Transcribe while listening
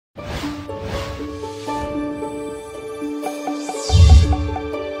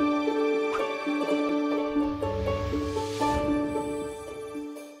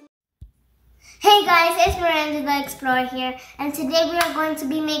and the Explorer here, and today we are going to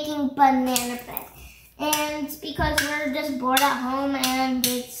be making banana bread. And because we're just bored at home and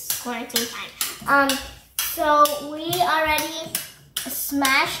it's quarantine time. So we already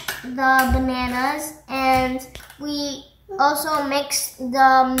smashed the bananas and we also mixed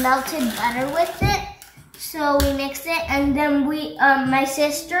the melted butter with it. So we mixed it and then my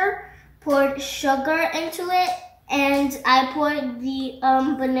sister poured sugar into it and I poured the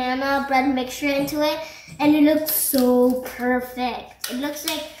banana bread mixture into it and it looks so perfect. It looks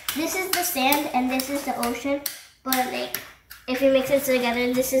like this is the sand and this is the ocean, but like if you mix it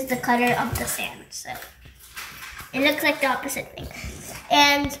together, this is the color of the sand. So it looks like the opposite thing.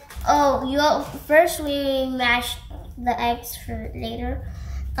 And first we mashed the eggs for later.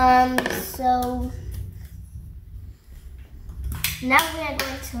 So now we are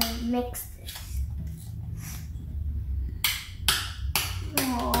going to mix this.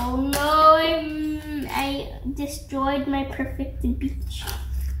 Oh no, I destroyed my perfect beach.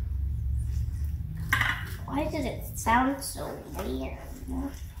 Why does it sound so weird?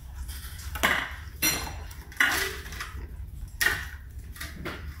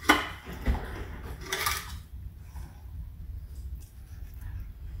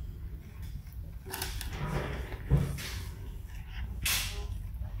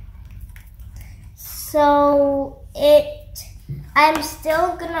 So I'm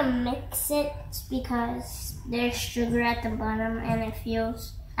still gonna mix it because there's sugar at the bottom and I feel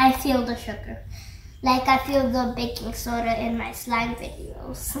the sugar. Like I feel the baking soda in my slime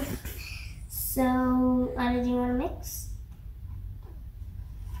videos. So, do you wanna mix?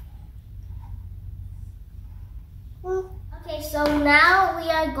 Okay, so now we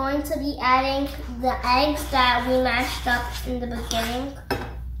are going to be adding the eggs that we mashed up in the beginning.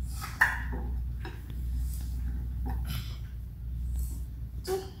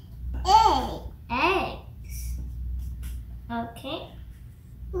 Eggs. Okay.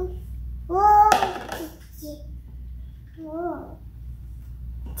 Whoa.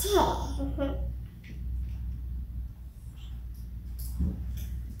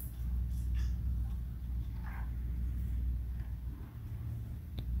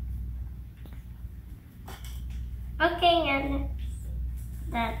 Okay, and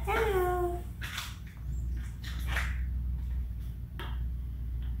that's enough.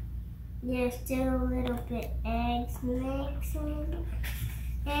 There's still a little bit eggs mixing.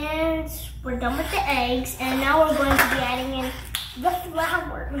 And we're done with the eggs. And now we're going to be adding in the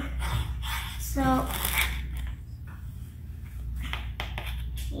flour. So,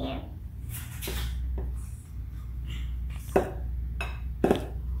 yeah.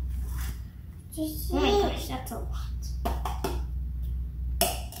 Oh my gosh, that's a lot.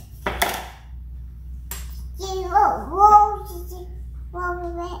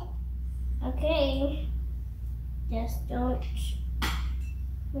 Okay, just don't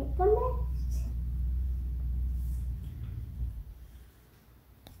make a mess.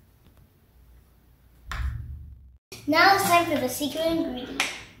 Now it's time for the secret ingredient.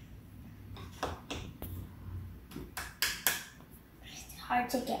 It's hard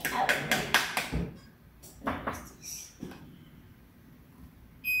to get out of it. What is this?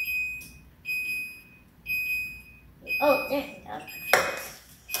 Oh, there it goes.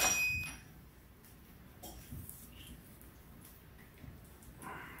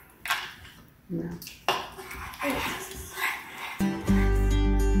 No.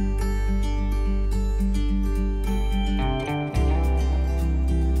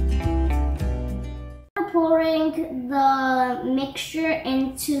 We're pouring the mixture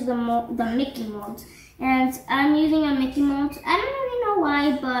into the Mickey mold, and I'm using a Mickey mold. I don't really know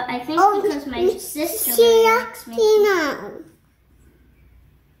why, but I think because my sister really likes Mickey.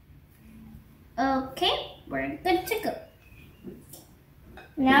 Okay, we're good to go.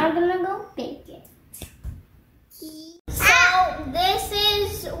 Now we're gonna go bake it. So this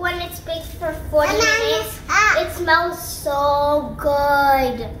is when it's baked for 40 minutes. It smells so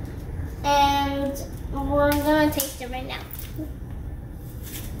good. And we're gonna taste it right now.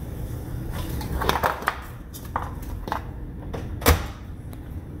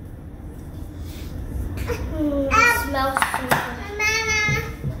 It smells so good.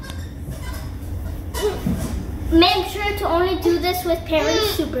 Make sure to only do this with parent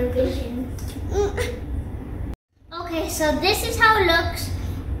supervision. Okay, so this is how it looks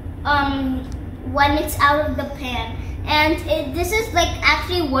when it's out of the pan. And this is like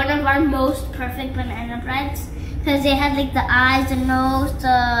actually one of our most perfect banana breads because they have like the eyes, the nose,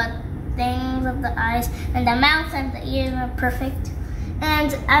 the things of the eyes, and the mouth and the ears are perfect.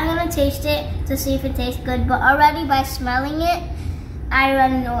 And I'm gonna taste it to see if it tastes good, but already by smelling it, I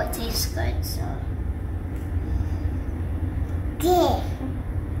already know it tastes good, so. Yeah.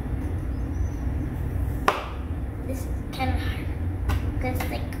 This is kind of hard. Because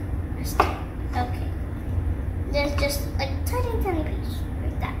like, okay. There's just a tiny, tiny piece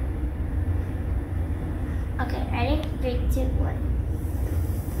like that. Okay, ready? 3, 2, 1.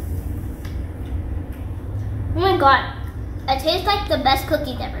 Oh my god. It tastes like the best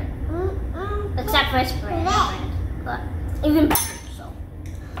cookies ever. Except for Sprite brand. But even better,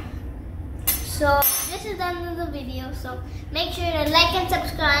 So this is the end of the video. So make sure to like and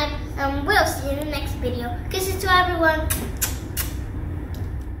subscribe. And we'll see you in the next video. Kisses to everyone.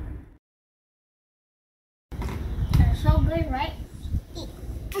 They're so good, right?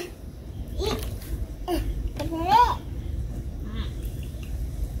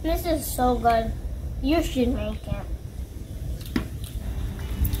 This is so good. You should make it.